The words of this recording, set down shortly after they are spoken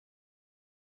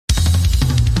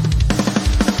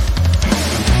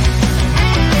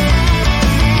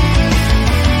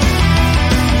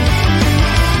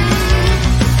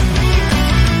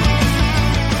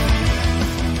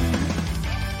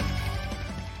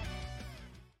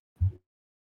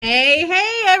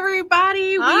Hey,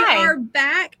 everybody. Hi. We are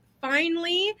back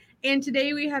finally. And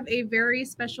today we have a very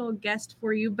special guest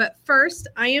for you. But first,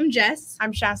 I am Jess.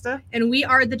 I'm Shasta. And we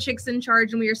are the Chicks in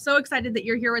Charge. And we are so excited that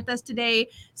you're here with us today.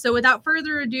 So without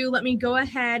further ado, let me go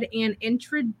ahead and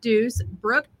introduce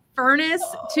Brooke Furniss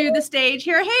to the stage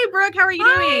here. Hey, Brooke, how are you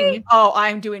doing? Oh,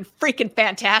 I'm doing freaking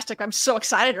fantastic. I'm so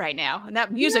excited right now. And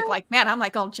that music, man, I'm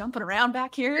like all jumping around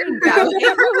back here in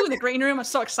the green room. I'm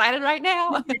so excited right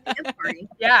now. Dance party.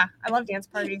 Yeah, I love dance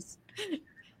parties.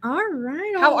 All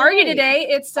right. How are you today?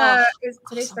 It's awesome.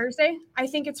 Today's Thursday. I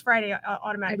think it's Friday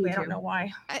automatically. I don't know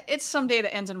why. It's some day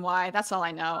that ends in Y. That's all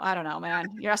I know. I don't know, man.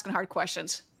 You're asking hard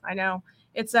questions. I know.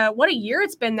 It's what a year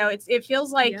it's been though. It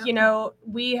feels like,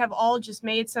 we have all just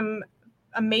made some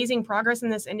amazing progress in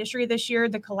this industry this year.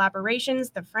 The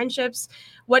collaborations, the friendships.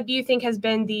 What do you think has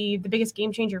been the biggest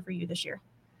game changer for you this year?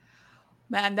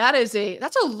 Man, that's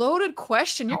a loaded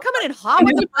question. You're coming in hot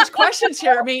with the first questions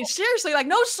here. I mean, seriously, like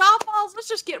no softballs. Let's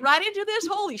just get right into this.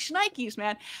 Holy shnikes,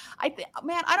 man. I don't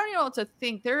even know what to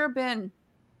think.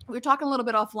 We were talking a little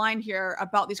bit offline here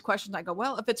about these questions. I go,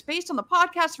 well, if it's based on the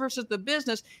podcast versus the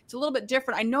business, it's a little bit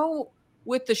different. I know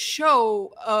with the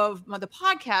show of the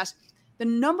podcast, the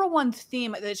number one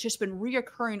theme that's just been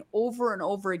reoccurring over and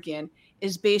over again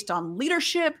is based on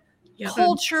leadership,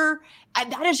 culture.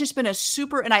 That has just been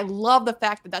and I love the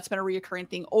fact that that's been a reoccurring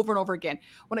thing over and over again.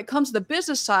 When it comes to the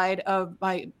business side of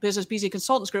my Business BZ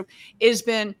Consultants group, is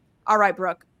been, all right,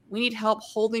 Brooke, we need help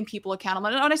holding people accountable.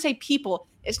 And when I say people,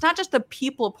 it's not just the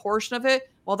people portion of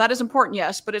it. Well, that is important,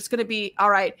 yes, but it's going to be, all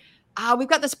right, we've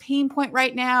got this pain point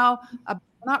right now. I'm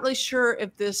not really sure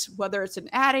if whether it's an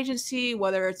ad agency,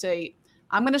 whether it's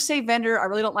I'm going to say vendor. I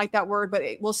really don't like that word, but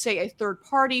we'll say a third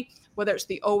party, whether it's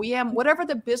the OEM, whatever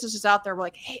the business is out there. We're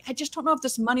like, hey, I just don't know if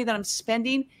this money that I'm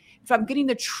spending, if I'm getting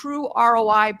the true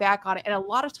ROI back on it. And a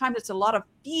lot of times it's a lot of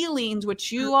feelings,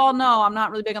 which you all know, I'm not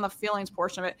really big on the feelings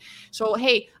portion of it. So,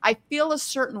 hey, I feel a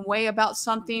certain way about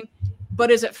something, but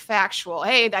is it factual?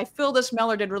 Hey, I feel this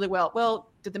mailer did really well. Well,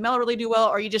 did the mailer really do well?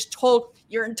 Or you just told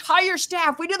your entire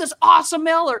staff, we did this awesome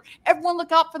mailer. Everyone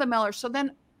look out for the mailer. So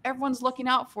then everyone's looking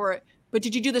out for it. But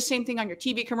did you do the same thing on your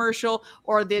TV commercial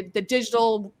or the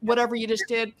digital, whatever you just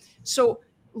did? So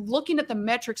looking at the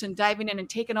metrics and diving in and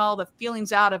taking all the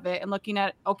feelings out of it and looking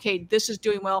at, okay, this is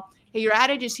doing well. Hey, your ad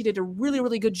agency did a really,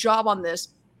 really good job on this.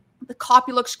 The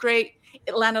copy looks great.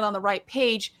 It landed on the right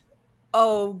page.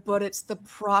 Oh, but it's the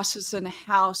process in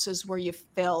houses where you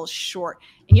fell short.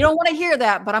 And you don't want to hear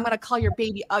that, but I'm going to call your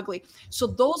baby ugly. So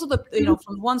those are the,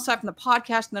 from one side, from the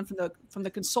podcast, and then from the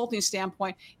consulting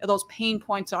standpoint, are those pain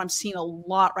points that I'm seeing a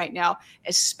lot right now,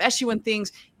 especially when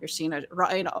you're seeing a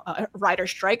writer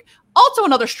strike. Also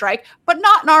another strike, but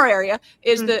not in our area,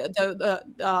 is the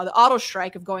auto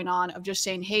strike of going on, of just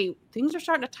saying, hey, things are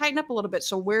starting to tighten up a little bit.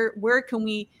 So where can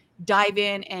we dive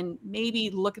in and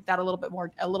maybe look at that a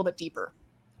little bit deeper?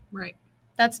 Right.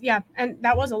 And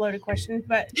that was a loaded question,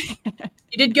 but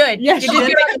you did good. Yes, you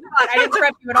did good. I didn't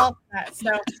prep you at all for that.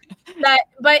 So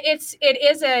but it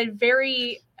is a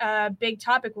very big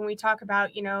topic when we talk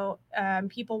about,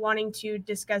 people wanting to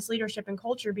discuss leadership and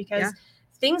culture, because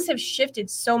things have shifted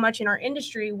so much in our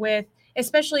industry with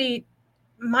especially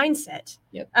mindset.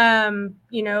 Yep.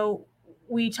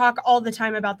 We talk all the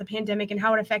time about the pandemic and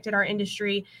how it affected our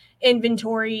industry,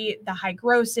 inventory, the high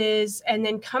grosses, and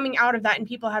then coming out of that and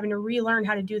people having to relearn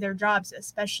how to do their jobs,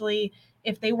 especially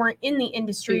if they weren't in the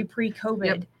industry pre-COVID.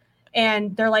 Yep.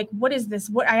 And they're like, what is this?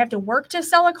 What, I have to work to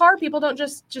sell a car? People don't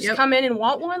just come in and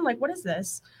want one? Like, what is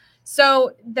this?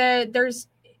 So there's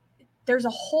a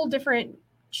whole different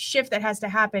shift that has to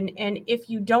happen. And if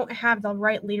you don't have the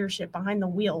right leadership behind the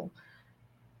wheel,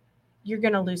 you're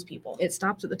going to lose people. It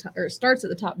stops at the top, or it starts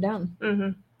at the top down.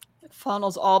 Mm-hmm. It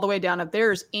funnels all the way down. If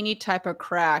there's any type of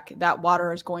crack, that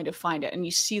water is going to find it. And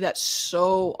you see that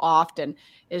so often,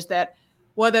 is that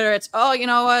whether it's, oh, you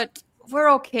know what,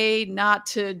 we're okay not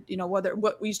to, whether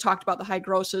what we talked about, the high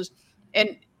grosses.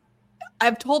 And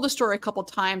I've told the story a couple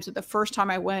of times that the first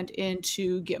time I went in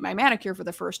to get my manicure for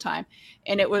the first time,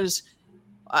 and I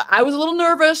was a little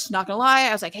nervous, not going to lie.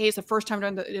 I was like, hey, it's the first time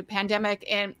during the pandemic.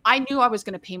 And I knew I was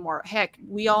going to pay more. Heck,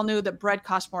 we all knew that bread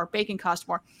costs more, bacon costs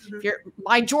more. Mm-hmm.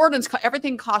 My Jordans,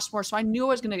 everything costs more. So I knew I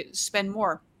was going to spend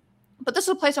more. But this is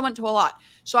a place I went to a lot.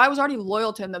 So I was already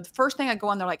loyal to them. The first thing I go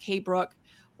on, they're like, hey, Brooke,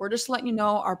 we're just letting you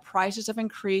know our prices have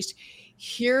increased.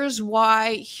 Here's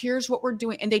why. Here's what we're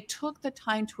doing. And they took the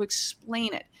time to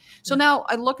explain it. So now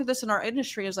I look at this in our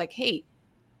industry as like, hey,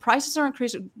 prices are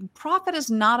increasing. Profit is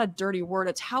not a dirty word.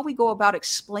 It's how we go about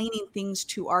explaining things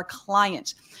to our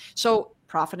clients. So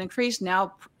profit increased.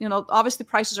 Now, obviously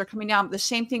prices are coming down. The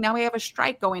same thing. Now we have a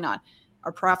strike going on.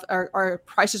 our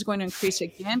price is going to increase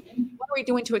again. What are we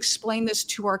doing to explain this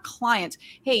to our clients?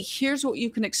 Hey, here's what you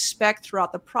can expect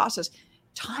throughout the process.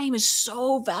 Time is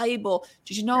so valuable.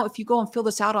 Did you know if you go and fill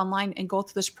this out online and go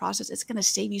through this process, it's going to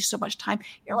save you so much time.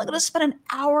 You're only going to spend an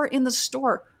hour in the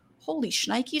store. Holy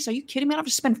shnikes, are you kidding me? I don't have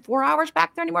to spend 4 hours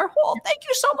back there anymore. Oh, thank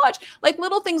you so much. Like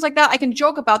little things like that. I can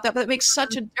joke about that, but it makes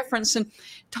such a difference. And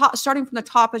starting from the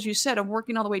top, as you said, and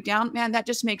working all the way down, man, that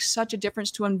just makes such a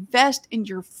difference to invest in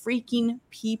your freaking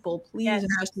people. Please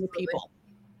invest in the people.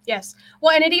 Yes.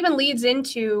 Well, and it even leads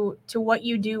into what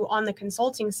you do on the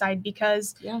consulting side,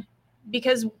 because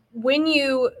when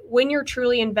you're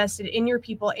truly invested in your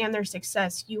people and their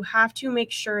success, you have to make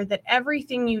sure that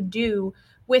everything you do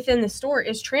within the store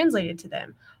is translated to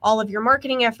them. All of your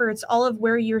marketing efforts, all of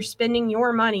where you're spending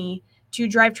your money to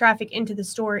drive traffic into the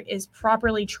store is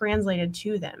properly translated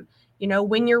to them. You know,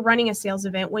 when you're running a sales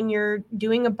event, when you're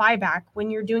doing a buyback,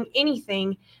 when you're doing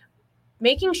anything,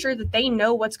 making sure that they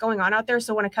know what's going on out there.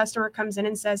 So when a customer comes in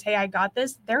and says, hey, I got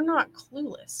this, they're not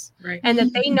clueless. Right. And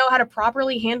that they know how to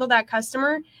properly handle that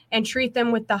customer and treat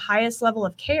them with the highest level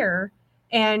of care.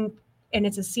 And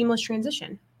it's a seamless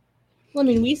transition. Well, I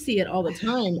mean, we see it all the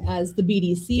time as the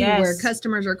BDC, where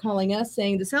customers are calling us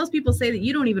saying the salespeople say that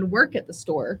you don't even work at the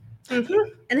store. Mm-hmm.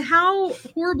 And how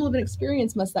horrible of an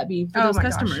experience must that be for those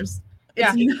customers?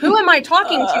 Who am I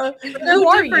talking to? Who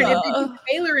are you? If you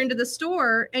trailer into the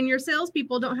store and your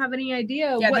salespeople don't have any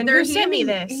idea what they're handing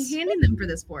them for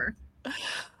this for.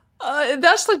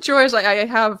 That's the joys. I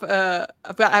have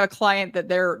a client that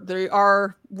they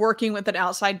are working with an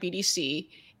outside BDC,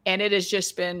 and it has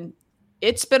just been.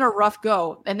 It's been a rough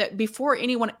go. And that before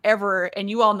anyone ever, and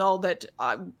you all know that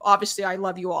obviously I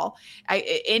love you all.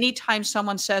 Anytime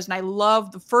someone says, and I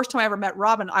love the first time I ever met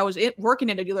Robin, I was working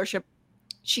in a dealership.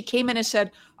 She came in and said,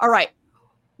 all right,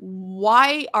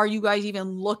 why are you guys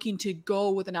even looking to go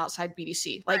with an outside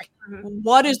BDC? Like,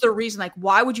 what is the reason? Like,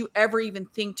 why would you ever even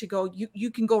think to go?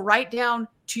 You can go right down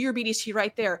to your BDC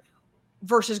right there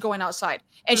versus going outside.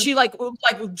 And she like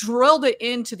drilled it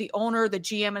into the owner, the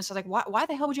GM, and said like, why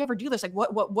the hell would you ever do this? Like,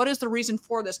 what is the reason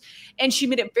for this? And she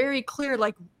made it very clear,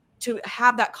 like, to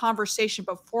have that conversation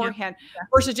beforehand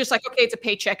versus just like, okay, it's a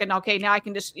paycheck. And okay, now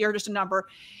you're just a number.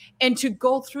 And to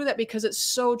go through that, because it's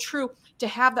so true, to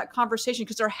have that conversation,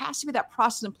 because there has to be that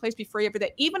process in place before you ever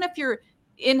that. Even if you're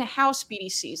in-house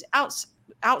BDCs,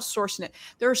 outsourcing it,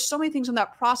 there are so many things on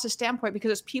that process standpoint,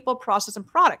 because it's people, process, and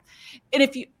product. And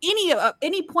if you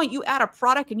any point you add a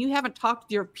product and you haven't talked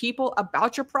to your people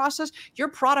about your process, your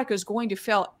product is going to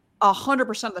fail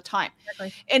 100% of the time.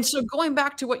 Exactly. And so going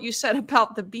back to what you said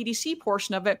about the BDC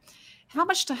portion of it, how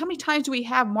many times do we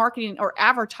have marketing or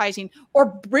advertising or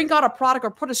bring out a product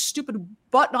or put a stupid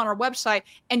button on our website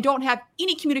and don't have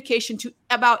any communication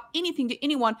about anything to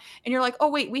anyone? And you're like, oh,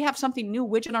 wait, we have something new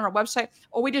widget on our website.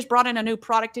 Or we just brought in a new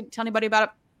product, didn't tell anybody about it.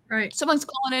 Right. Someone's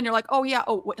calling in. You're like, oh, yeah.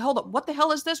 Oh, wait, hold up. What the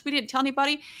hell is this? We didn't tell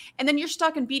anybody. And then you're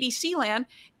stuck in BDC land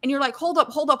and you're like, hold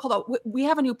up. We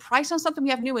have a new price on something. We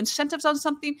have new incentives on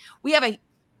something. We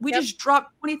just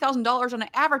dropped $20,000 on an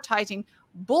advertising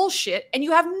bullshit. And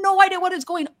you have no idea what is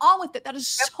going on with it. That is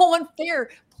so unfair.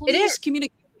 Please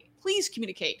communicate. Please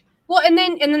communicate. Well, and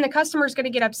then the customer is going to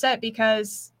get upset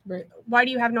because why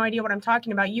do you have no idea what I'm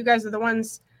talking about? You guys are the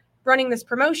ones running this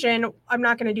promotion. I'm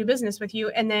not going to do business with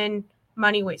you. And then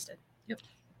money wasted. Yep.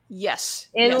 Yes.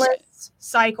 Endless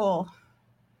cycle.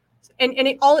 And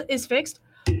it all is fixed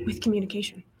with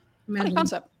communication. Funny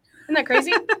concept. Isn't that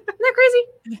crazy? Isn't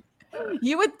that crazy?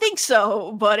 You would think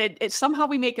so, but it somehow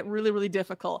we make it really, really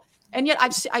difficult. And yet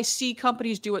I see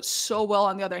companies do it so well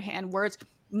on the other hand, where it's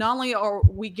not only are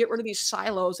we get rid of these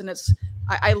silos, and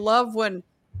I love when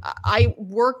I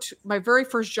worked my very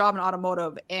first job in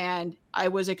automotive, and I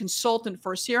was a consultant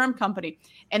for a CRM company,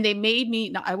 and they made me.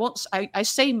 Now I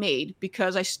say made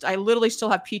because I literally still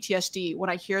have PTSD when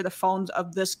I hear the phones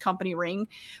of this company ring.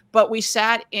 But we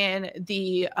sat in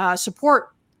the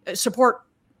support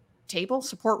table,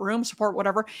 support room, support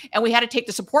whatever, and we had to take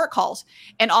the support calls.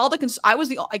 And I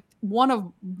was one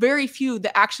of very few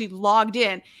that actually logged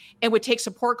in and would take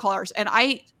support callers, and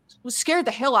I was scared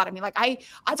the hell out of me. Like I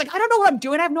was like, I don't know what I'm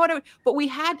doing. I have no idea. But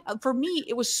for me,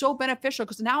 it was so beneficial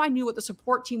because now I knew what the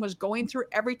support team was going through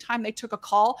every time they took a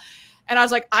call. And I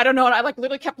was like, I don't know. And I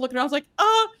literally kept looking. I was like,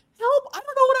 help. I don't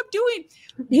know what I'm doing.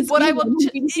 But I will.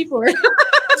 It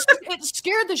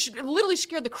literally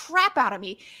scared the crap out of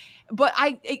me. But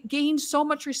it gained so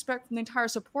much respect from the entire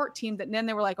support team that then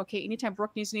they were like, okay, anytime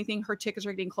Brooke needs anything, her tickets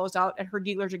are getting closed out and her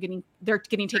dealers are getting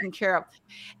taken care of.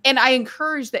 And I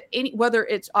encourage that whether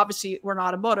it's obviously we're not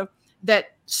automotive,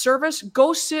 that service,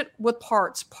 go sit with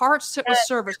parts sit with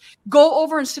service, go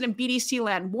over and sit in BDC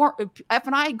land,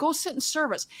 F&I, go sit in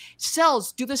service.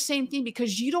 Sales, do the same thing,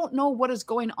 because you don't know what is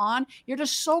going on. You're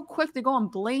just so quick to go and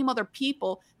blame other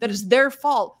people that it's their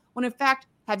fault, when in fact,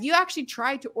 have you actually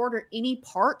tried to order any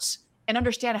parts and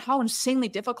understand how insanely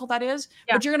difficult that is?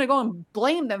 Yeah. But you're going to go and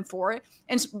blame them for it,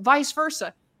 and vice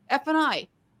versa. F&I,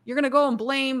 you're going to go and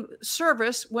blame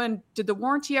service when does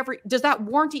that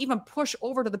warranty even push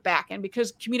over to the back end?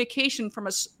 Because communication from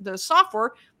the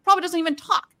software probably doesn't even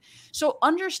talk. So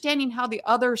understanding how the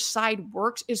other side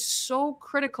works is so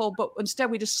critical, but instead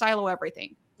we just silo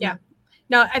everything. Yeah.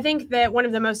 No, I think that one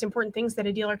of the most important things that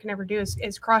a dealer can ever do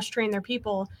is cross-train their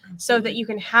people so that you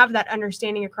can have that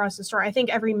understanding across the store. I think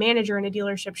every manager in a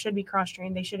dealership should be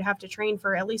cross-trained. They should have to train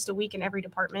for at least a week in every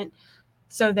department,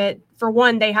 so that, for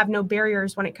one, they have no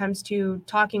barriers when it comes to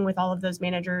talking with all of those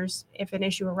managers if an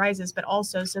issue arises, but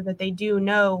also so that they do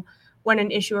know when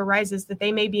an issue arises that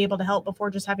they may be able to help before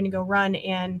just having to go run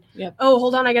and, oh,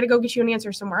 hold on, I got to go get you an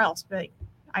answer somewhere else. But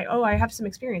I have some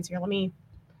experience here. Let me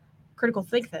critical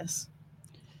think this.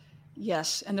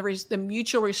 Yes, and the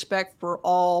mutual respect for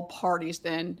all parties,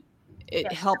 then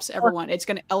it helps everyone. It's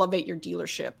going to elevate your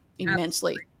dealership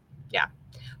immensely. Yeah.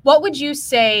 What would you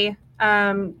say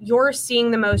you're seeing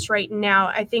the most right now?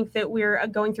 I think that we're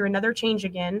going through another change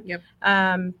again.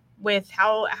 With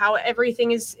how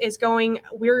everything is going,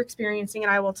 we're experiencing,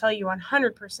 and I will tell you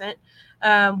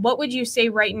 100%. What would you say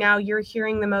right now you're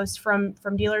hearing the most from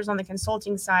dealers on the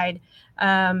consulting side,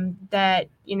 that,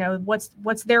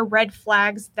 what's their red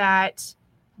flags that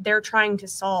they're trying to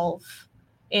solve,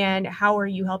 and how are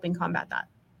you helping combat that?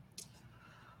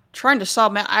 Trying to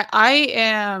solve, man. I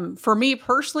am, for me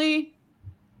personally,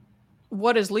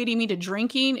 what is leading me to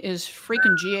drinking is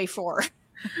freaking GA4.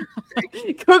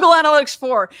 Google Analytics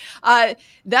 4.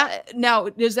 Now,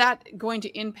 is that going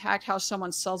to impact how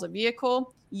someone sells a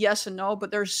vehicle? Yes and no,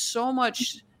 but there's so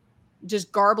much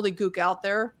just gobbledygook out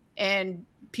there, and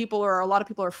a lot of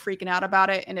people are freaking out about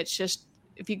it. And it's just,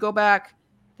 if you go back,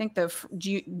 I think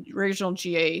the original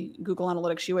GA, Google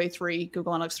Analytics UA3,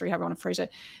 Google Analytics 3, however you want to phrase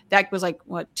it, that was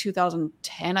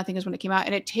 2010, I think is when it came out.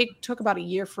 And it took about a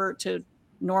year for it to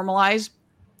normalize.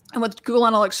 And with Google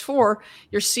Analytics 4,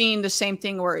 you're seeing the same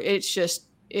thing where it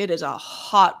is a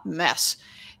hot mess.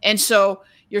 And so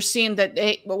you're seeing that,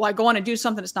 I go on and do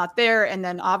something that's not there. And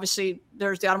then obviously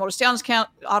there's the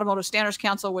Automotive Standards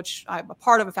Council, which I'm a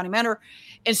part of, a founding member.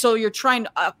 And so you're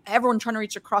everyone trying to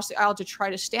reach across the aisle to try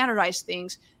to standardize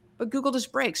things. But Google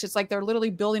just breaks. It's like they're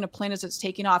literally building a plane as it's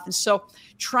taking off. And so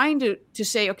trying to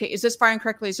say, okay, is this firing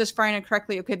correctly? Is this firing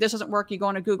incorrectly? Okay, this doesn't work. You go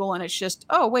into Google and it's just,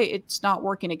 oh, wait, it's not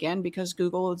working again because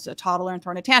Google is a toddler and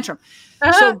throwing a tantrum.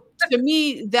 So to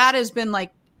me, that has been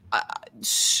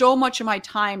so much of my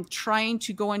time trying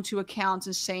to go into accounts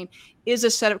and saying, is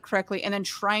this set up correctly? And then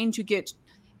trying to get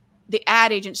the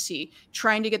ad agency,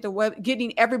 trying to get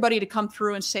getting everybody to come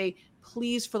through and say,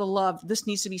 please, for the love, this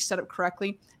needs to be set up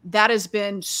correctly. That has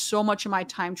been so much of my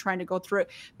time trying to go through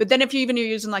it. But then if you're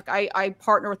using, I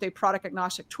partner with a product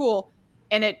agnostic tool,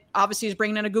 and it obviously is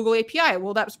bringing in a Google API.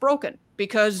 Well, that's broken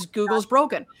because Google's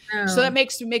broken. Oh. So that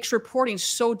makes reporting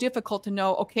so difficult to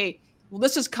know, okay, well,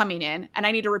 this is coming in and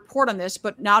I need to report on this,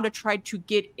 but now to try to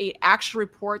get a actual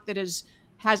report that has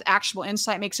actual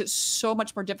insight makes it so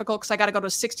much more difficult, because I got to go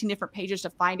to 16 different pages to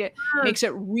find it. Makes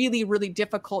it really, really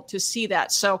difficult to see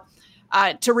that. So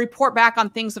to report back on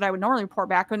things that I would normally report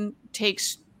back on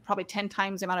takes probably 10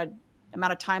 times the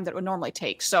amount of time that it would normally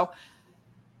take. So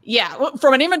yeah,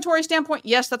 from an inventory standpoint,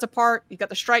 yes, that's a part. You've got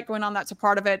the strike going on. That's a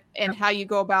part of it. And how you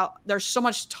go about, there's so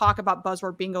much talk about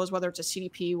buzzword bingos, whether it's a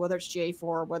CDP, whether it's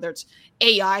GA4, whether it's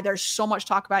AI. There's so much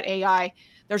talk about AI.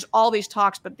 There's all these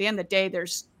talks, but at the end of the day,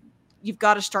 you've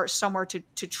got to start somewhere to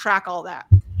track all that.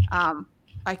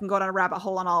 I can go down a rabbit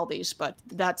hole on all of these, but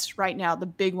that's right now, the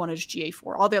big one is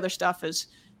GA4. All the other stuff is,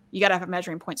 you got to have a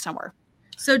measuring point somewhere.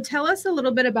 So tell us a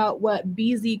little bit about what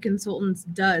BZ Consultants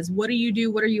does. What do you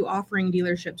do? What are you offering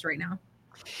dealerships right now?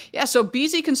 Yeah, so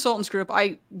BZ Consultants Group,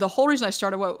 the whole reason I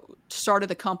started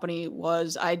the company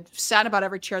was I sat about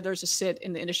every chair there's a sit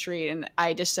in the industry, and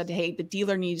I just said, hey, the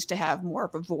dealer needs to have more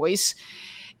of a voice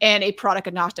and a product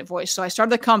agnostic voice. So I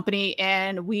started the company,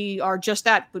 and we are just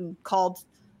that, been called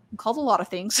a lot of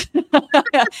things.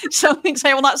 Some things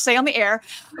I will not say on the air,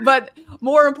 but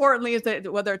more importantly is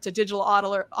that whether it's a digital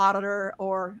auditor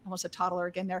or almost a toddler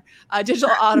again there, a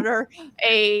digital auditor,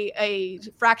 a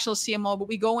fractional CMO, but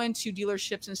we go into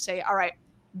dealerships and say, all right,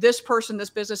 this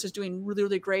business is doing really,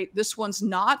 really great. This one's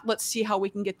not. Let's see how we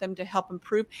can get them to help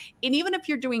improve. And even if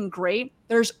you're doing great,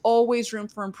 there's always room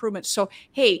for improvement. So,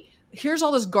 hey, here's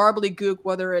all this gobbledygook,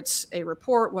 whether it's a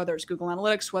report, whether it's Google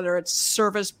Analytics, whether it's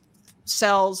service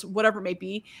sales, whatever it may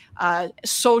be,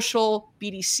 social,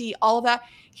 BDC, all of that.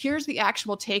 Here's the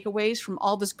actionable takeaways from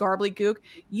all this gobbledygook.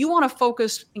 You want to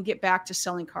focus and get back to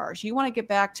selling cars. You want to get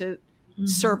back to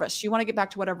service. You want to get back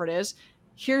to whatever it is.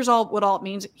 Here's what all it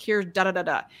means. Here's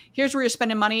da-da-da-da. Here's where you're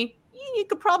spending money. You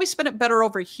could probably spend it better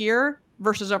over here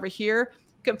versus over here.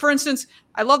 For instance,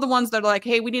 I love the ones that are like,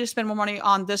 hey, we need to spend more money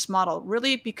on this model.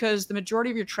 Really? Because the majority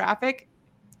of your traffic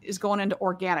is going into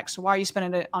organic. So why are you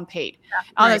spending it on paid? Yeah,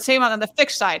 right. On the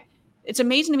fixed side, it's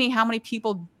amazing to me how many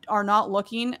people are not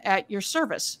looking at your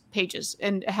service pages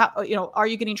and how, are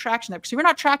you getting traction there? Because if you're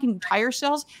not tracking tire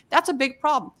sales, that's a big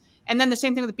problem. And then the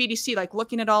same thing with the BDC, like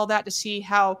looking at all that to see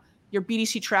how your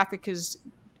BDC traffic is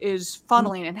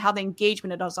funneling and how the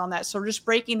engagement it is on that. So just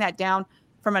breaking that down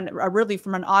from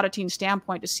an auditing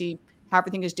standpoint to see how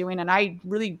everything is doing. And I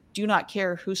really do not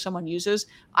care who someone uses.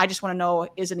 I just want to know,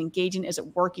 is it engaging? Is it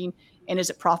working? And is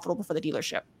it profitable for the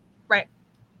dealership? Right.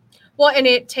 Well, and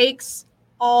it takes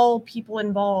all people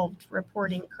involved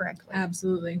reporting correctly.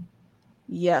 Absolutely.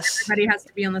 Yes. Everybody has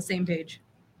to be on the same page.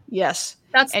 Yes.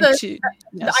 That's I would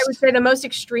say the most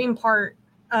extreme part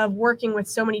of working with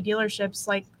so many dealerships,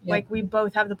 like we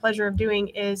both have the pleasure of doing,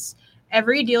 is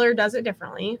every dealer does it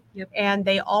differently. Yep. And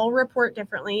they all report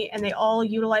differently, and they all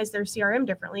utilize their CRM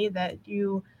differently, that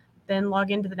you then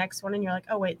log into the next one and you're like,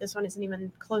 oh wait, this one isn't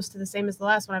even close to the same as the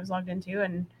last one I was logged into,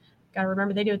 and got to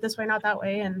remember they do it this way, not that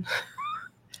way. And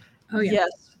oh yeah.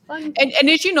 Yes. Fun. And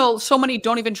as you know, so many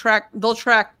don't even track, they'll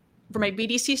track from a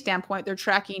BDC standpoint, they're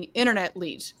tracking internet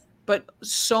leads, but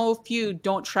so few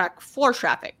don't track floor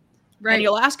traffic. Right. And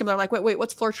you'll ask them, they're like, wait,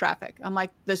 what's floor traffic? I'm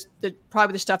like,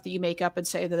 probably the stuff that you make up and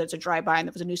say that it's a drive-by and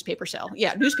it was a newspaper sale.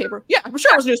 Yeah, newspaper. Yeah, I'm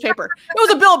sure it was a newspaper. It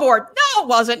was a billboard. No, it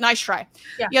wasn't. Nice try.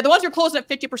 Yeah, the ones you're closing at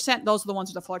 50%, those are the ones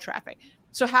with the floor traffic.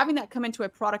 So having that come into a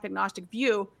product agnostic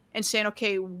view and saying,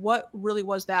 okay, what really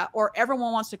was that? Or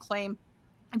everyone wants to claim,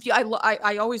 I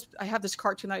have this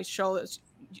cartoon I show that's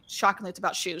shockingly, it's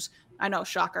about shoes. I know,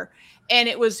 shocker. And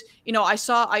it was, I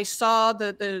saw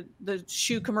the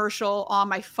shoe commercial on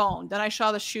my phone. Then I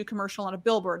saw the shoe commercial on a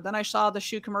billboard. Then I saw the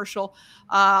shoe commercial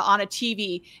on a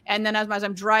TV. And then as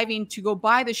I'm driving to go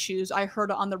buy the shoes, I heard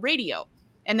it on the radio.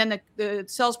 And then the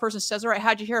salesperson says, all right,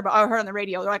 how'd you hear about it? I heard it on the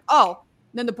radio. They're like, oh,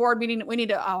 then the board meeting,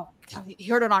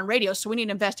 you heard it on radio, so we need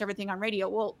to invest everything on radio.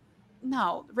 Well,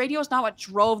 no, radio is not what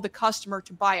drove the customer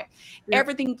to buy it. Yeah.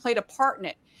 Everything played a part in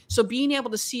it. So being able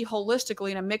to see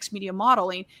holistically in a mixed media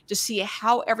modeling to see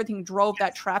how everything drove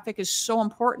that traffic is so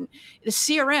important. The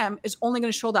CRM is only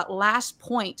going to show that last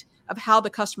point of how the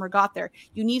customer got there.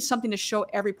 You need something to show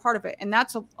every part of it. And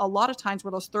that's a lot of times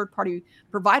where those third-party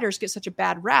providers get such a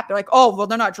bad rap. They're like, oh, well,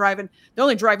 they're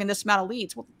only driving this amount of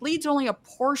leads. Well, leads are only a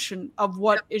portion of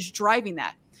what is driving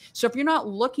that. So if you're not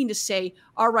looking to say,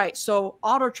 all right, so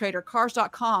AutoTrader,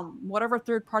 Cars.com, whatever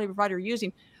third-party provider you're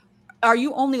using, are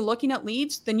you only looking at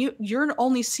leads? Then you're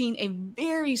only seeing a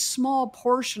very small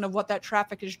portion of what that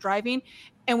traffic is driving.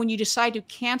 And when you decide to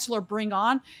cancel or bring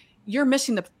on, you're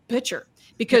missing the picture,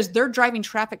 because they're driving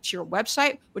traffic to your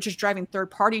website, which is driving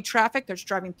third-party traffic. There's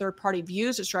driving third-party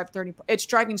views. It's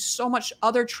driving so much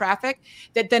other traffic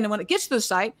that then when it gets to the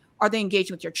site, are they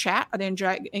engaging with your chat? Are they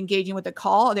engaging with a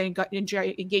call? Are they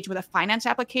engaging with a finance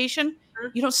application?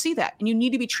 You don't see that. And you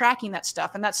need to be tracking that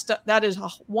stuff. And that is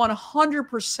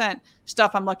 100%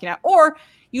 stuff I'm looking at. Or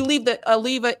you leave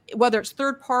it, whether it's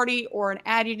third party or an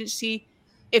ad agency,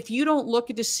 if you don't look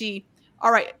at to see,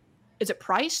 all right, is it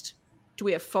priced? Do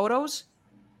we have photos?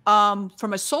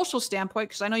 From a social standpoint,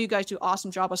 because I know you guys do an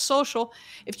awesome job of social.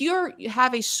 If you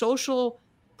have a social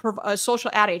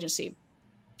ad agency,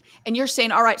 and you're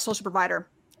saying, all right, social provider,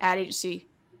 ad agency,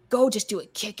 go just do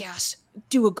it kick-ass,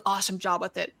 do an awesome job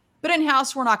with it. But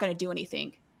in-house, we're not going to do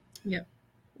anything. Yeah.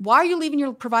 Why are you leaving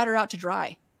your provider out to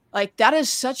dry? Like, that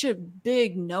is such a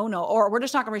big no-no. Or we're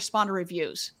just not going to respond to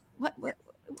reviews. What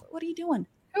are you doing?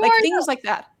 Things like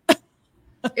that.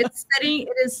 It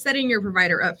is setting your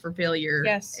provider up for failure.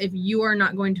 Yes. If you are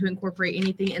not going to incorporate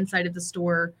anything inside of the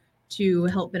store to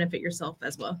help benefit yourself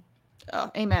as well.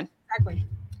 Oh, amen.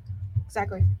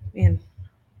 Exactly. Man,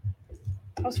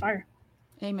 that was fire.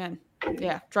 Amen.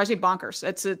 Yeah, drives me bonkers.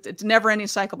 It's never ending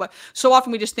cycle. But so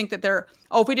often we just think that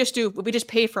if we just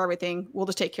pay for everything, we'll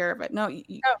just take care of it. No,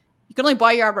 you can only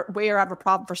buy your way out of a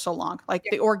problem for so long. Like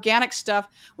the organic stuff,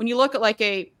 when you look at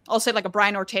I'll say a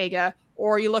Brian Ortega,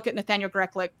 or you look at Nathaniel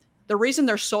Grecklick, the reason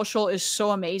their social is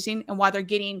so amazing and why they're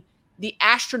getting the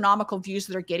astronomical views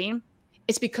that they're getting,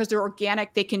 it's because they're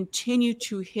organic. They continue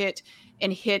to hit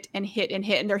and hit and hit and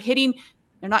hit, and they're hitting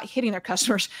They're not hitting their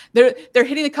customers. They're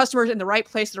hitting the customers in the right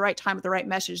place, at the right time, with the right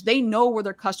message. They know where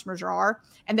their customers are,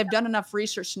 and they've done enough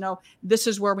research to know this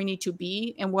is where we need to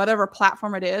be, and whatever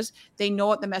platform it is, they know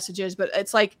what the message is. But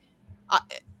it's like,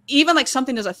 even like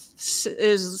something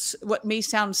is what may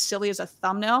sound silly as a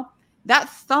thumbnail. That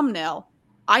thumbnail,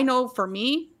 I know for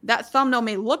me, that thumbnail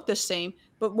may look the same,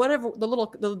 but whatever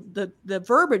the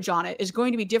verbiage on it is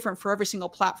going to be different for every single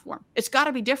platform. It's got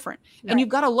to be different. Right. And you've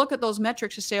got to look at those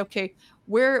metrics to say, okay,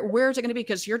 where is it going to be?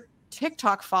 Because your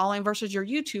TikTok following versus your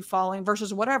YouTube following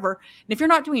versus whatever. And if you're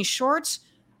not doing shorts,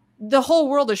 the whole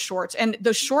world is shorts. And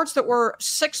the shorts that were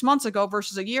 6 months ago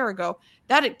versus a year ago,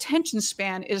 that attention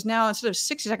span is now, instead of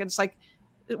 60 seconds, like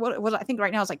what I think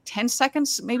right now is like 10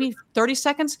 seconds, maybe 30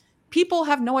 seconds. People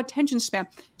have no attention span.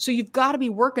 So you've got to be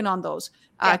working on those.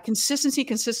 Consistency.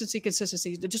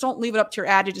 Just don't leave it up to your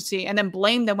ad agency and then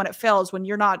blame them when it fails, when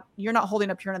you're not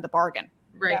holding up your end of the bargain.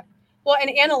 Right. Yeah. Well, and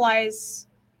analyze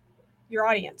your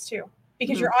audience too,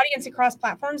 because your audience across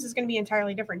platforms is going to be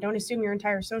entirely different. Don't assume your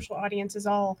entire social audience is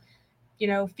all,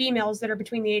 females that are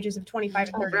between the ages of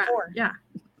 25 and 34. Yeah.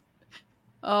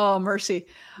 Oh, mercy.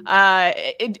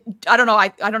 I don't know. I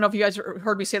don't know if you guys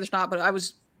heard me say this or not, but I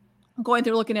was going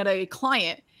through looking at a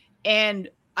client, and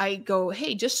I go,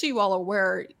 hey, just so you all are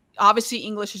aware, obviously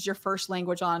English is your first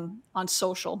language on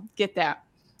social. Get that.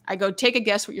 I go, take a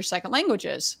guess what your second language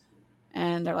is.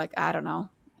 And they're like, I don't know.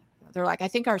 They're like, I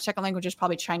think our second language is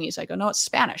probably Chinese. I go, no, it's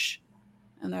Spanish.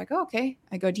 And they're like, oh, okay.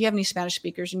 I go, do you have any Spanish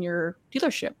speakers in your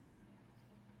dealership?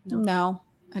 No.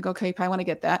 I go, okay, you probably want to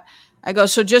get that. I go,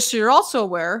 so just so you're also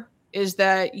aware is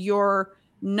that your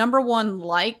number one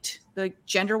liked, the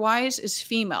gender-wise, is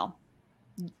female,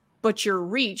 but your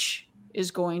reach is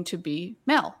going to be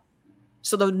male.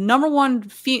 So the number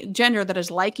one gender that is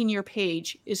liking your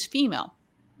page is female.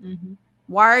 Mm-hmm.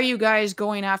 Why are you guys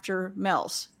going after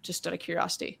males? Just out of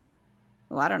curiosity.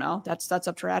 Well, I don't know. That's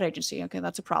up to our ad agency. Okay,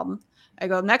 that's a problem. I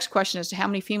go, next question is, how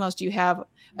many females do you have?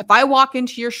 If I walk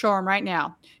into your showroom right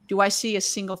now, do I see a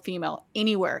single female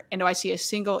anywhere? And do I see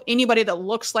anybody that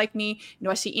looks like me? Do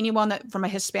I see anyone that from a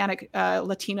Hispanic,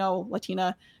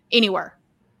 Latina, anywhere?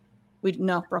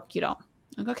 No, Brooke, you don't.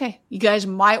 Like, okay, you guys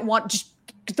might want, just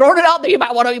throwing it out there, you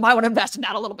might want to invest in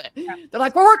that a little bit. Yeah. They're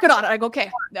like, we're working on it. I go,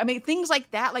 okay. I mean, things like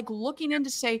that, like looking in to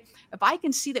say, if I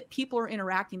can see that people are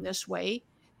interacting this way,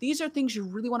 these are things you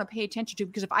really want to pay attention to,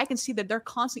 because if I can see that they're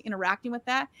constantly interacting with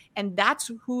that, and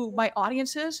that's who my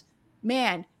audience is,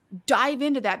 man, dive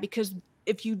into that, because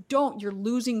if you don't, you're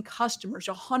losing customers.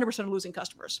 You're 100% losing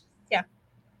customers. Yeah.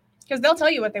 Because they'll tell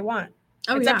you what they want.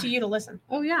 It's up to you to listen.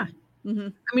 Oh, yeah. Mm-hmm.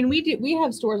 I mean, we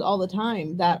have stores all the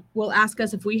time that will ask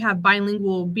us if we have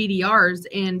bilingual BDRs,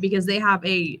 and because they have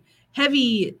a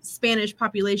heavy Spanish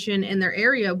population in their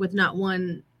area with not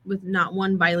one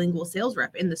bilingual sales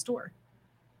rep in the store.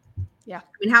 Yeah.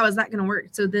 I mean, how is that going to work?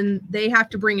 So then they have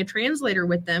to bring a translator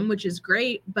with them, which is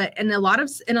great. But in a lot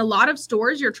of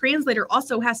stores, your translator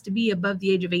also has to be above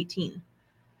the age of 18.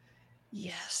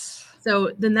 Yes.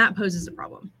 So then that poses a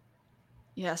problem.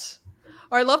 Yes.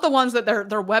 Or I love the ones that their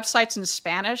website's in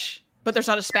Spanish, but there's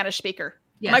not a Spanish speaker.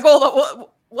 Yes. I'm like,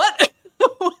 what?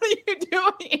 What are you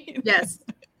doing? Yes.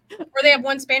 Or they have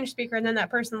one Spanish speaker and then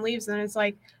that person leaves, and it's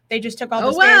like they just took all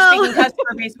the Spanish-speaking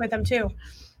customer base with them too.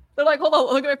 They're like, hold on,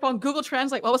 look at my phone. Google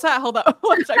Translate. What was that? Hold on.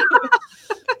 1 second.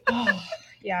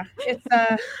 Yeah.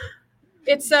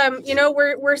 It's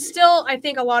we're still, I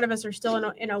think a lot of us are still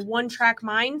in a one-track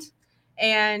mind.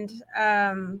 And,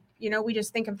 we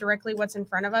just think of directly what's in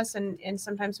front of us. And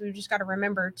sometimes we've just got to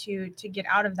remember to get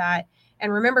out of that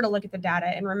and remember to look at the data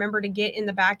and remember to get in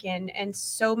the back end. And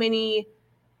so many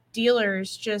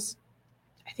dealers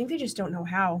I think they just don't know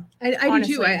how. I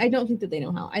do too. I don't think that they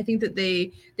know how. I think that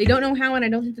they don't know how, and I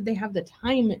don't think that they have the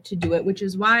time to do it, which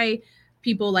is why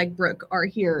people like Brooke are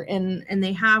here, and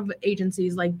they have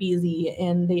agencies like BZ,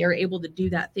 and they are able to do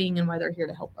that thing, and why they're here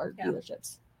to help our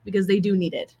dealerships, because they do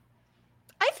need it.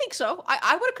 I think so.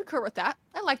 I would concur with that.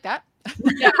 I like that.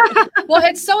 Yeah. Well,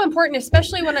 it's so important,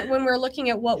 especially when we're looking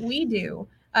at what we do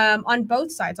on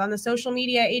both sides, on the social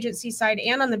media agency side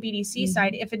and on the BDC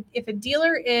side. If a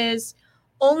dealer is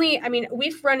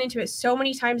we've run into it so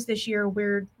many times this year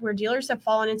where dealers have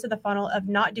fallen into the funnel of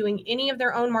not doing any of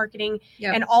their own marketing,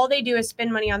 and all they do is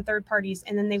spend money on third parties,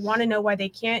 and then they want to know why they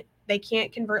can't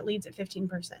convert leads at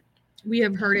 15%. We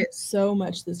have heard it so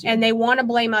much this year. And they want to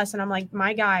blame us, and I'm like,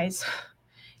 my guys,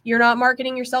 you're not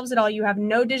marketing yourselves at all. You have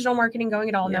no digital marketing going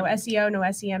at all, no SEO, no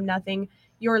SEM, nothing.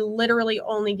 You're literally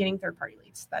only getting third party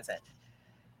leads. That's it.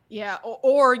 Yeah,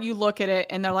 or you look at it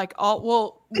and they're like, "Oh,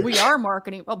 well, we are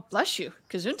marketing." Well, bless you,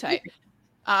 Gesundheit.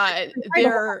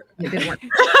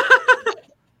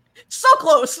 So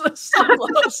close. So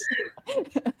close.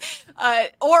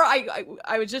 Or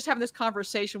I was just having this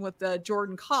conversation with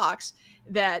Jordan Cox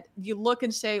that you look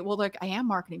and say, well, like, I am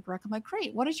marketing, Brooke. I'm like,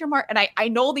 great. What is your market? And I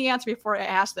know the answer before I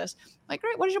ask this. I'm like,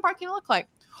 great. What does your marketing look like?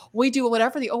 We do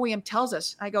whatever the OEM tells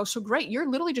us. I go, so great. You're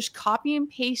literally just copying and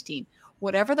pasting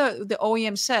whatever the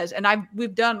OEM says. And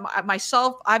we've done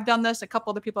myself. I've done this. A couple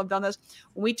other people have done this.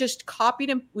 We just copied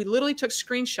and we literally took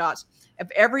screenshots of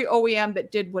every OEM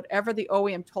that did whatever the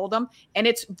OEM told them. And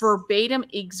it's verbatim,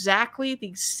 exactly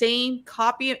the same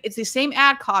copy. It's the same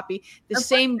ad copy, the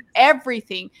same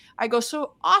everything. I go,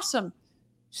 so awesome.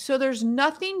 So there's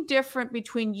nothing different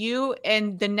between you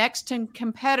and the next 10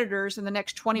 competitors in the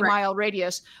next 20-mile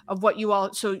radius of what you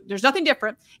all. So there's nothing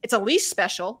different. It's a lease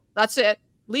special. That's it.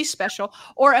 Lease special.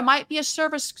 Or it might be a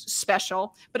service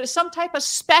special, but it's some type of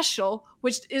special,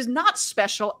 which is not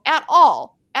special at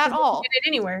all. At all. Get it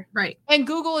anywhere. Right. And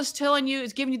Google is telling you,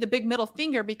 is giving you the big middle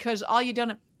finger because all you've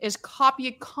done is copy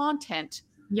content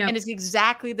and it's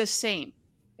exactly the same.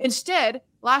 Instead,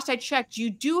 last I checked, you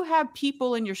do have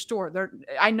people in your store.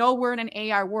 I know we're in an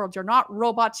AI world. They're not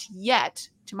robots yet,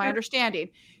 to my understanding.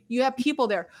 You have people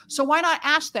there. So why not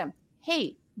ask them,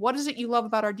 hey, what is it you love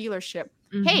about our dealership?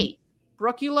 Mm-hmm. Hey,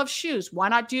 Brooke, you love shoes. Why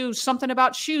not do something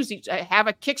about shoes? Have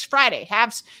a Kicks Friday.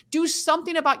 Do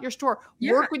something about your store.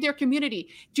 Yeah. Work with your community.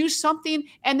 Do something.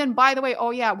 And then, by the way,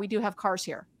 oh yeah, we do have cars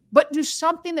here. But do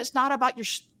something that's not about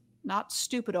not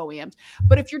stupid OEMs.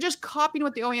 But if you're just copying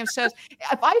what the OEM says,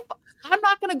 I'm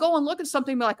not going to go and look at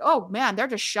something and be like, oh man, they're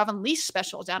just shoving lease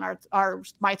specials down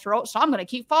my throat, so I'm going to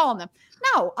keep following them.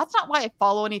 No, that's not why I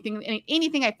follow anything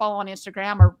I follow on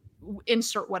Instagram or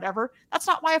insert whatever. That's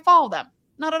not why I follow them.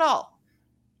 Not at all.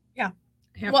 Yeah.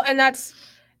 Well, and that's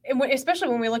especially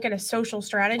when we look at a social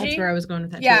strategy. That's where I was going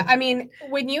with that. Yeah. Too. I mean,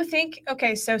 when you think,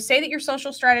 okay, so say that your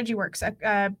social strategy works,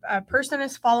 a person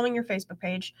is following your Facebook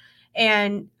page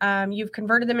and you've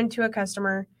converted them into a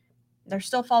customer. They're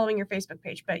still following your Facebook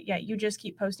page, but yeah, you just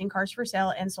keep posting cars for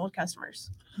sale and sold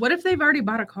customers. What if they've already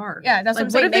bought a car? Yeah. That's what I'm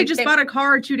saying. What if they just bought a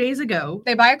car 2 days ago?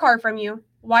 They buy a car from you.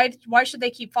 Why should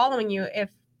they keep following you if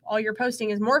all you're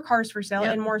posting is more cars for sale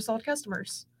and more sold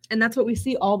customers? And that's what we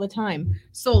see all the time.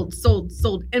 Sold,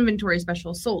 inventory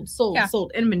special,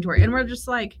 sold, inventory. And we're just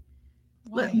like,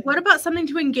 what about something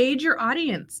to engage your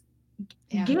audience?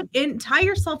 Yeah. Tie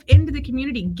yourself into the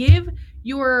community. Give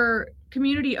your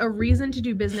community a reason to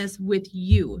do business with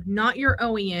you, not your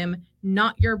OEM,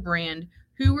 not your brand.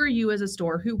 Who are you as a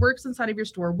store? Who works inside of your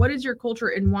store? What is your culture?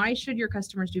 And why should your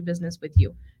customers do business with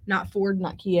you? Not Ford,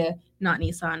 not Kia, not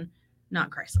Nissan, not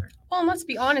Chrysler. Well, and let's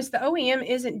be honest, the OEM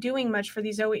isn't doing much for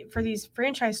these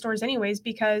franchise stores anyways,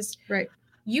 because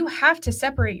you have to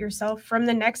separate yourself from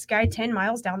the next guy 10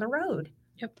 miles down the road.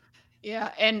 Yep.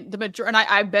 Yeah. And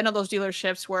I've been to those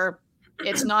dealerships where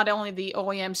it's not only the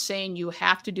OEM saying you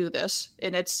have to do this,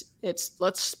 and it's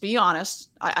let's be honest,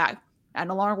 I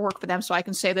no longer work for them, so I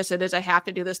can say this, it is I have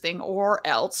to do this thing or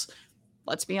else.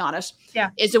 Let's be honest. Yeah.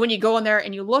 Is that when you go in there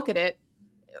and you look at it,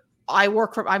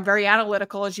 I'm very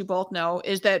analytical, as you both know,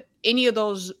 is that any of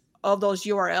those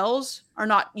URLs are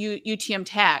not UTM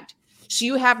tagged. So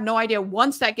you have no idea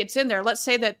once that gets in there. Let's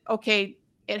say that, okay,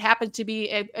 it happens to be,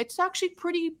 it's actually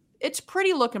pretty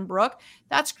looking, Brooke.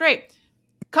 That's great.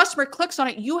 Customer clicks on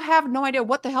it. You have no idea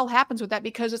what the hell happens with that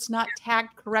because it's not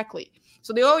tagged correctly.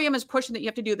 So the OEM is pushing that you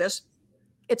have to do this.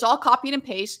 It's all copied and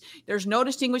paste. There's no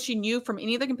distinguishing you from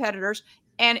any of the competitors.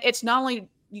 And it's not only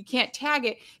you can't tag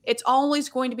it, it's always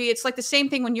going to be, it's like the same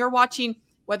thing when you're watching,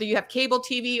 whether you have cable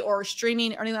TV or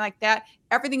streaming or anything like that,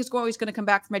 everything is always going to come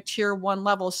back from a tier 1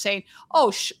 level saying,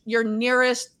 oh, your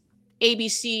nearest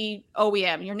ABC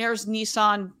OEM, your nearest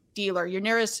Nissan dealer, your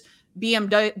nearest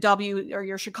BMW or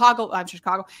your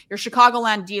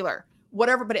Chicagoland dealer,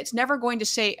 whatever, but it's never going to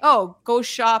say, oh, go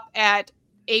shop at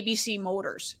ABC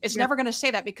Motors. It's never going to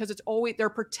say that because it's always, they're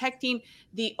protecting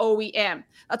the OEM.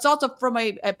 That's also from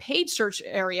a paid search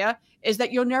area, is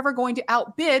that you're never going to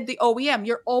outbid the OEM.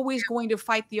 You're always going to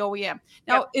fight the OEM.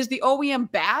 Now, is the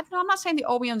OEM bad? No, I'm not saying the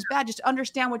OEM's bad. Just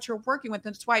understand what you're working with.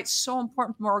 And that's why it's so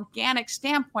important from an organic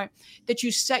standpoint that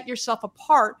you set yourself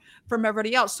apart from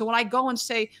everybody else. So when I go and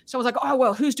say, someone's like, oh,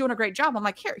 well, who's doing a great job? I'm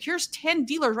like, here's 10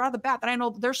 dealers right off the bat that I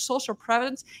know their social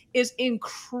presence is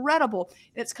incredible.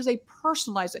 And it's because they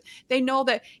personalize it. They know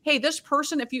that, hey, this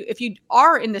person, if you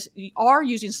are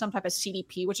using some type of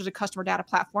CDP, which is a customer data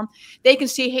platform, they can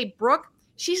see, hey, Brooke,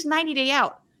 she's 90 day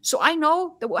out. So I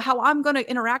know that how I'm going to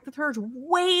interact with her is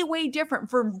way, way different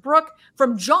from Brooke,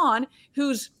 from John,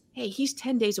 who's hey, he's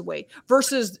 10 days away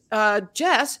versus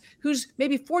Jess, who's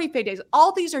maybe 45 days.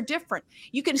 All these are different.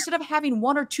 You can, instead of having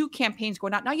 1 or 2 campaigns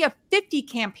going out, now you have 50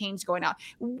 campaigns going out.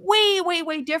 Way, way,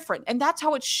 way different. And that's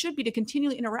how it should be, to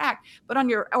continually interact. But on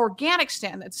your organic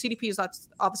stand, that CDP is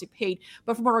obviously paid,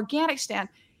 but from an organic stand,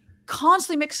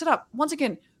 constantly mix it up. Once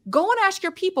again, go and ask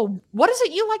your people, what is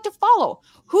it you like to follow?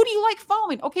 Who do you like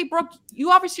following? Okay, Brooke,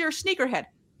 you obviously are a sneakerhead.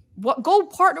 Go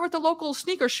partner with the local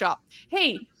sneaker shop.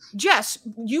 Hey, Jess,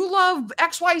 you love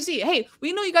XYZ. Hey,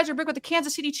 we know you guys are big with the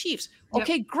Kansas City Chiefs.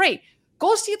 Okay, great.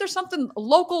 Go see if there's something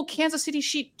local Kansas City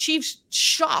Chiefs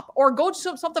shop, or go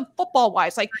to something football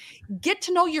wise. Like, get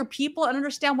to know your people and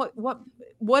understand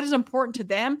what is important to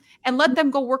them, and let them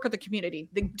go work with the community.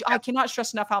 I cannot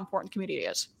stress enough how important the community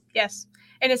is. Yes.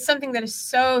 And it's something that is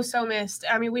so missed.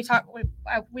 I mean, we probably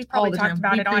talked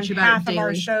about it on half of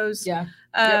our shows. Yeah.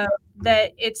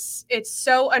 That it's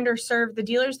so underserved. The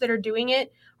dealers that are doing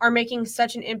it are making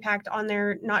such an impact on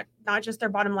their, not just their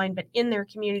bottom line, but in their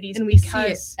communities. And we see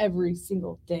it every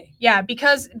single day. Yeah,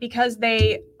 because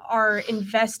they are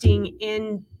investing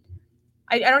in,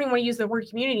 I don't even want to use the word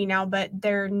community now, but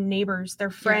their neighbors, their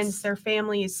friends, their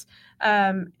families,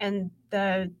 and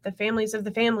the families of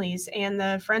the families, and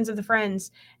the friends of the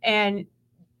friends. And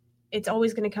it's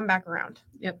always going to come back around.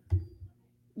 Yep.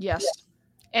 Yes.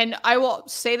 And I will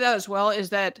say that as well, is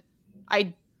that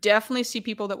I definitely see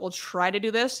people that will try to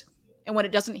do this, and when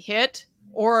it doesn't hit,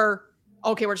 or,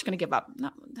 okay, we're just going to give up.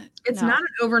 It's not an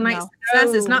overnight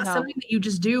success. It's not something that you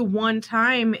just do one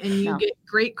time and you get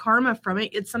great karma from it.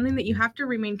 It's something that you have to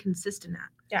remain consistent at.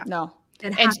 Yeah. No.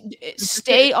 And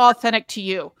stay authentic to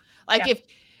you. Like, if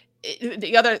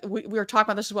we were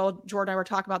talking about this as well, Jordan and I were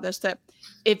talking about this, that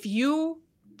if you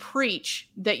preach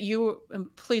that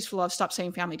and please for love, stop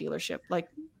saying family dealership. Like,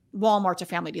 Walmart's a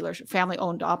family dealership, family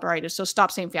owned, operated. So stop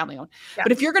saying family owned. Yeah.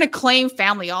 But if you're going to claim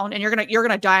family owned and you're going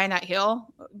to die on that hill,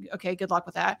 okay, good luck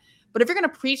with that. But if you're going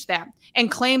to preach that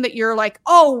and claim that you're like,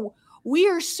 oh, we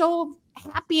are so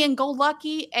happy and go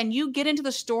lucky, and you get into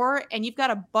the store and you've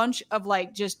got a bunch of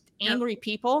like just angry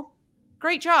people,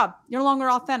 great job. You're no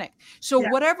longer authentic. So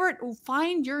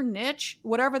find your niche,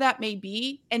 whatever that may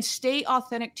be, and stay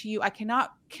authentic to you. I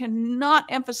cannot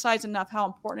emphasize enough how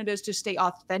important it is to stay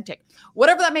authentic,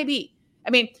 whatever that may be. I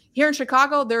mean, here in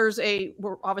Chicago,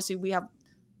 we're obviously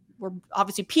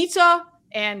pizza,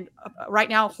 and right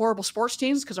now horrible sports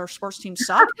teams, because our sports teams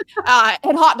suck,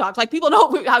 and hot dogs. Like, people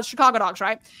know how Chicago dogs,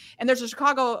 right? And there's a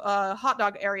Chicago hot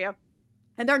dog area,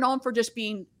 and they're known for just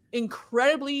being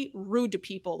incredibly rude to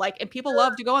people. Like, and people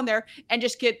love to go in there and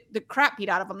just get the crap beat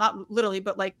out of them, not literally,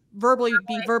 but like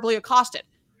be verbally accosted.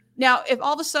 Now, if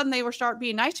all of a sudden they start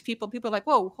being nice to people, people are like,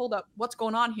 whoa, hold up, what's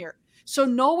going on here? So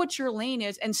know what your lane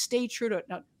is and stay true to it.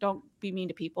 No, don't be mean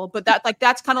to people, but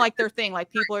that's kind of like their thing.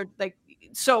 Like, people are like,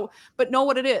 but know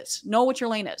what it is. Know what your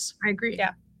lane is. I agree.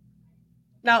 Yeah.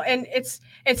 No, and it's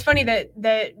funny that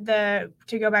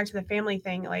to go back to the family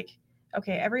thing, like,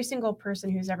 okay, every single person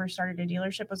who's ever started a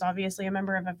dealership was obviously a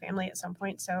member of a family at some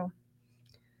point. So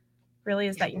really,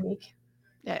 is that unique?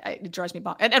 Yeah, it drives me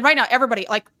bonkers. And right now, everybody,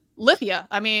 like Lithia,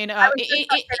 I mean,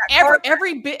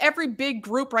 every big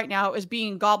group right now is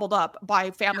being gobbled up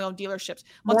by family-owned dealerships.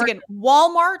 Once again,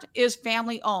 Walmart is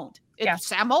family-owned. It's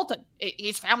Sam Moulton.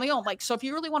 He's family-owned. Like, so if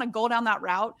you really want to go down that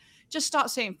route, just stop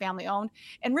saying family-owned.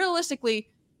 And realistically,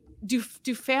 do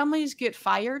families get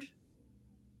fired?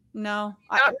 No,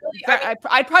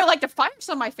 I'd probably like to fire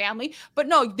some of my family, but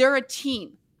no, they're a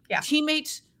team. Yeah.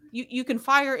 Teammates, you can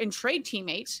fire and trade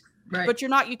teammates, right, but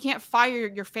you can't fire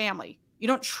your family. You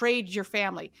don't trade your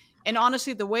family. And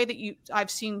honestly, the way that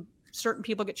I've seen certain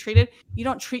people get treated, you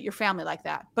don't treat your family like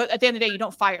that. But at the end of the day, you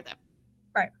don't fire them.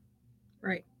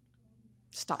 Right.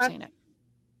 Stop saying it.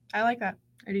 I like that.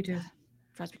 I do too.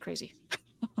 Drives me crazy.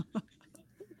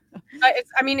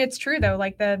 It's true though.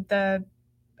 Like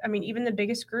even the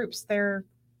biggest groups, they're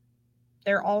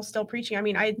all still preaching. I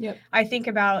mean, I think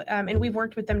about, and we've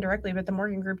worked with them directly, but the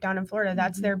Morgan Group down in Florida,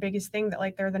 that's their biggest thing, that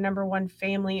like they're the number one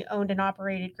family owned and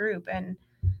operated group. And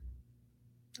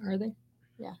are they?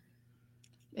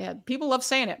 Yeah. People love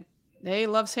saying it. They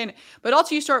love saying it. But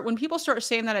also when people start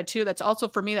saying that too, that's also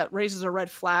for me, that raises a red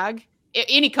flag.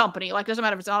 Any company, like, doesn't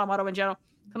matter if it's automotive in general.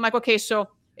 I'm like, okay, so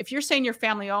if you're saying you're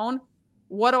family owned,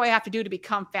 what do I have to do to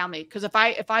become family? Because if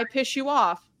I piss you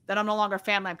off, then I'm no longer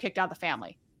family. I'm kicked out of the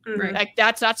family. Right. Like,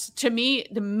 that's to me,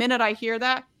 the minute I hear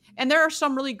that, and there are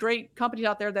some really great companies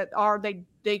out there that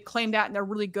they claim that and they're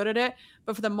really good at it.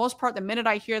 But for the most part, the minute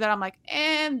I hear that, I'm like,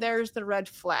 and there's the red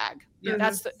flag.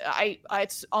 Yeah.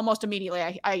 It's almost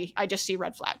immediately I just see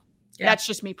red flag. Yeah. That's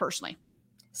just me personally.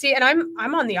 See, and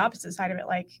I'm on the opposite side of it.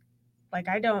 Like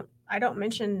I don't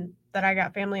mention that I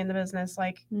got family in the business.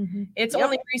 Like it's Yep.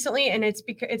 only recently, and it's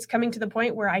because it's coming to the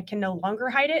point where I can no longer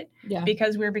hide it Yeah.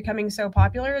 because we're becoming so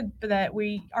popular that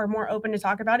we are more open to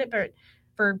talk about it. But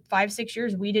for 5-6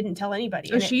 years, we didn't tell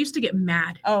anybody. Oh, And she used to get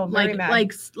mad. Oh, very like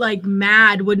mad. like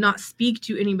mad, would not speak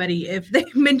to anybody if they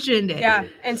mentioned it. Yeah.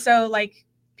 And so like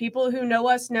people who know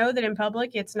us know that in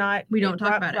public, it's not, We don't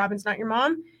talk about it. Robin's not your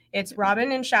mom. It's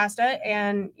Robin and Shasta.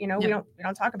 And we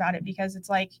don't talk about it because it's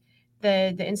like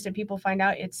the instant people find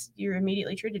out, you're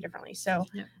immediately treated differently. So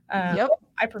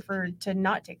I prefer to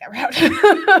not take that route.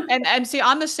 and see,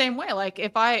 I'm the same way. Like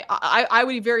if I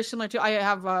would be very similar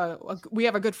to, we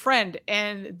have a good friend,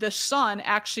 and the son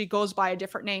actually goes by a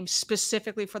different name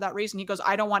specifically for that reason. He goes,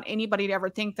 I don't want anybody to ever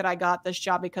think that I got this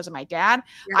job because of my dad.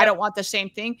 Yeah. I don't want the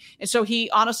same thing. And so he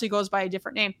honestly goes by a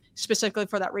different name specifically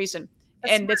for that reason.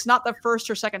 That's and smart. It's not the first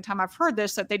or second time I've heard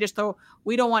this, that they just go,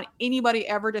 we don't want anybody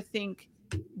ever to think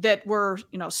that we're,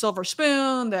 silver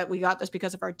spoon, that we got this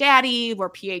because of our daddy, we're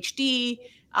PhD.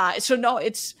 So no,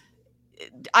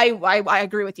 I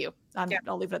agree with you.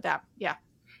 I'll leave it at that. Yeah.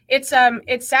 It's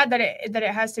sad that it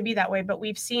has to be that way, but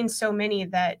we've seen so many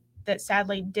that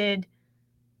sadly did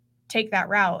take that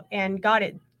route and got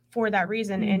it for that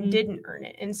reason and didn't earn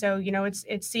it. And so,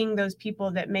 it's seeing those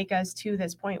people that make us to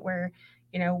this point where,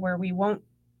 where we won't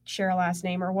share a last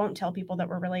name or won't tell people that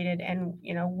we're related, and,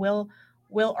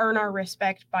 we'll earn our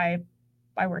respect by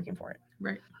working for it.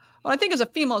 Right. Well, I think as a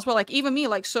female as well, like even me,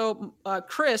 like, so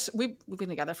Chris, we've been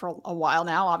together for a while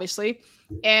now, obviously.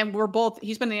 And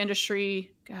he's been in the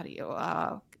industry,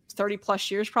 30 plus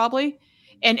years probably.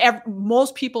 And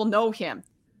most people know him,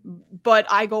 but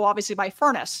I go obviously by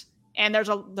Furniss. And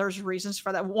there's reasons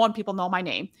for that. One, people know my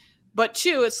name, but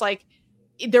two, it's like,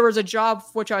 there was a job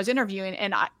for which I was interviewing,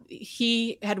 and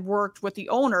he had worked with the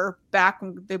owner back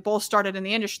when they both started in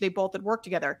the industry. They both had worked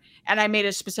together. And I made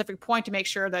a specific point to make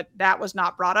sure that was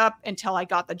not brought up until I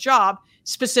got the job,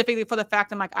 specifically for the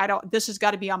fact I'm like, this has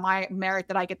got to be on my merit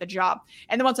that I get the job.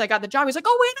 And then once I got the job, he's like,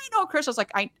 oh, wait, I know Chris. I was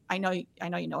like, I know you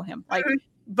know him. Like,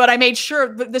 but I made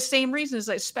sure the same reasons,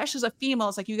 like, especially as a female,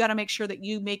 it's like, you got to make sure that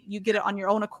you get it on your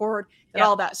own accord and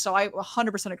all that. So I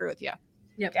 100% agree with you.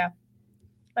 Yep. Yeah.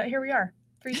 But here we are.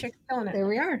 3 chicks killing it. There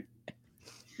we are.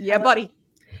 Yeah, buddy.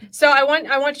 So I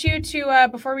want you to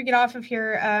before we get off of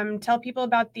here, tell people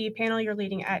about the panel you're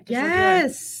leading at.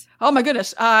 Yes. Oh my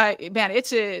goodness, man!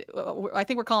 I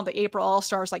think we're calling it the April All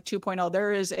Stars like 2.0.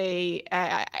 There is there's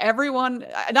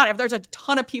a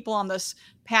ton of people on this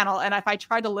panel, and if I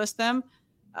tried to list them,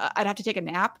 I'd have to take a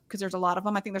nap because there's a lot of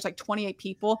them. I think there's like 28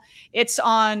 people. It's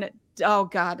on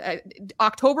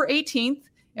October 18th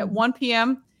at 1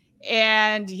 p.m.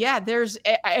 And yeah, there's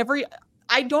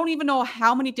I don't even know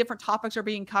how many different topics are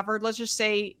being covered. Let's just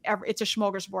say it's a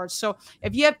smorgasbord. So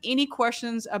if you have any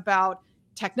questions about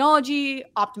technology,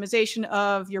 optimization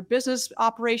of your business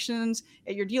operations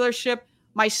at your dealership,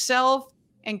 myself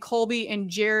and Colby and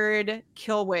Jared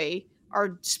Kilway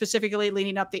are specifically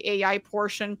leading up the AI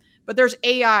portion. But there's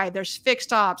AI, there's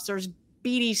fixed ops, there's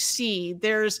BDC,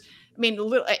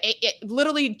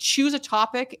 literally choose a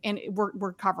topic and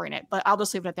we're covering it. But I'll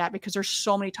just leave it at that because there's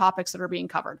so many topics that are being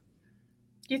covered.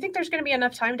 Do you think there's going to be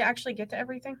enough time to actually get to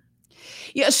everything?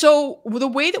 Yeah. So the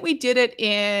way that we did it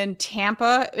in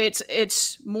Tampa,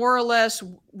 it's more or less,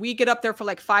 we get up there for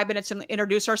like 5 minutes and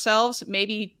introduce ourselves,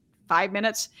 maybe 5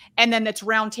 minutes. And then it's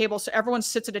round table. So everyone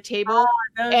sits at a table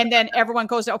and then everyone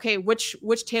goes, okay, which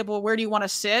table, where do you want to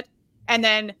sit? And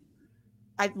then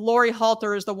Lori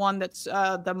Halter is the one that's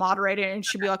the moderator, and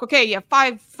she'd be like, okay, you have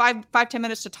 10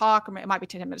 minutes to talk, or it might be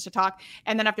 10 minutes to talk.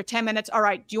 And then after 10 minutes, all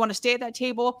right, do you want to stay at that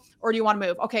table or do you want to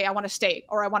move? Okay, I want to stay,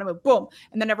 or I want to move. Boom.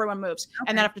 And then everyone moves. Okay.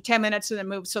 And then after 10 minutes, and then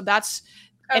move. So that's,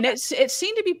 and it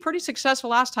seemed to be pretty successful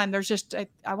last time. There's just, I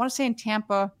want to say in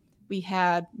Tampa, we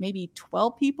had maybe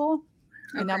 12 people,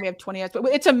 and now we have 28. But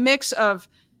it's a mix of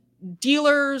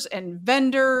dealers and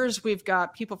vendors. We've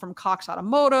got people from Cox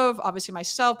Automotive, obviously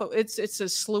myself, but it's a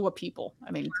slew of people. I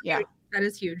mean, yeah, that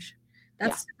is huge.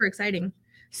 That's super exciting.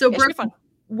 So Brooke,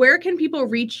 where can people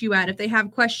reach you at if they have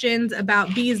questions about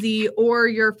BZ or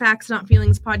your Facts Not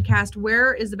Feelings podcast?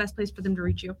 Where is the best place for them to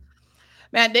reach you?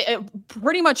 Man,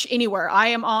 pretty much anywhere. I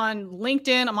am on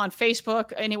LinkedIn. I'm on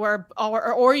Facebook, anywhere.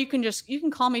 Or you can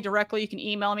call me directly. You can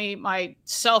email me. My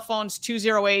cell phone's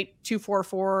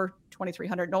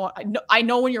 208-244-2300. No, I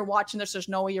know when you're watching this, there's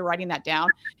no way you're writing that down.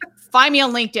 Find me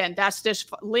on LinkedIn. That's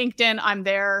just LinkedIn. I'm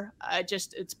there.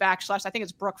 It's / I think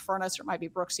it's Brooke Furniss, or it might be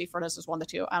Brooke C. Furniss is one of the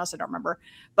two. I honestly don't remember.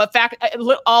 But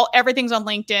everything's on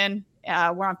LinkedIn.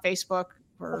 We're on Facebook.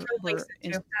 Absolutely.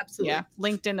 Yeah,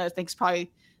 LinkedIn I think is probably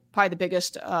the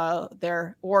biggest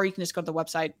there. Or you can just go to the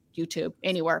website, YouTube,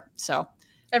 anywhere. So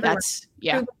everywhere. That's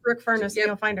Google Brooke Furniss,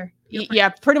 you'll find her. Yeah,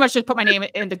 pretty much just put my name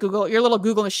into Google, your little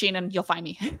Google machine, and you'll find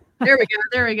me. There we go.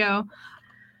 There we go.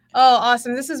 Oh,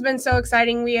 awesome. This has been so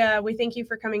exciting. We thank you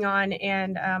for coming on.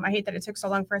 And I hate that it took so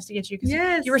long for us to get you,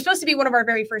 because you were supposed to be one of our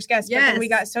very first guests, but then we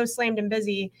got so slammed and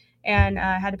busy and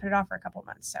had to put it off for a couple of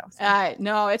months. So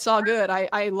no, it's all good.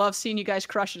 I love seeing you guys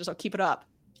crush it, so keep it up.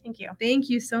 Thank you. Thank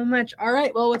you so much. All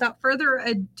right. Well, without further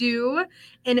ado,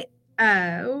 and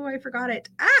I forgot it.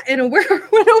 In a world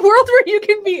where you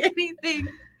can be anything,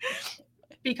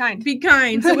 be kind. Be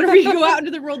kind. So whenever you go out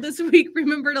into the world this week,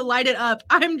 remember to light it up.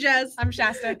 I'm Jess. I'm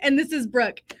Shasta. And this is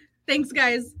Brooke. Thanks,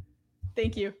 guys.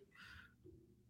 Thank you.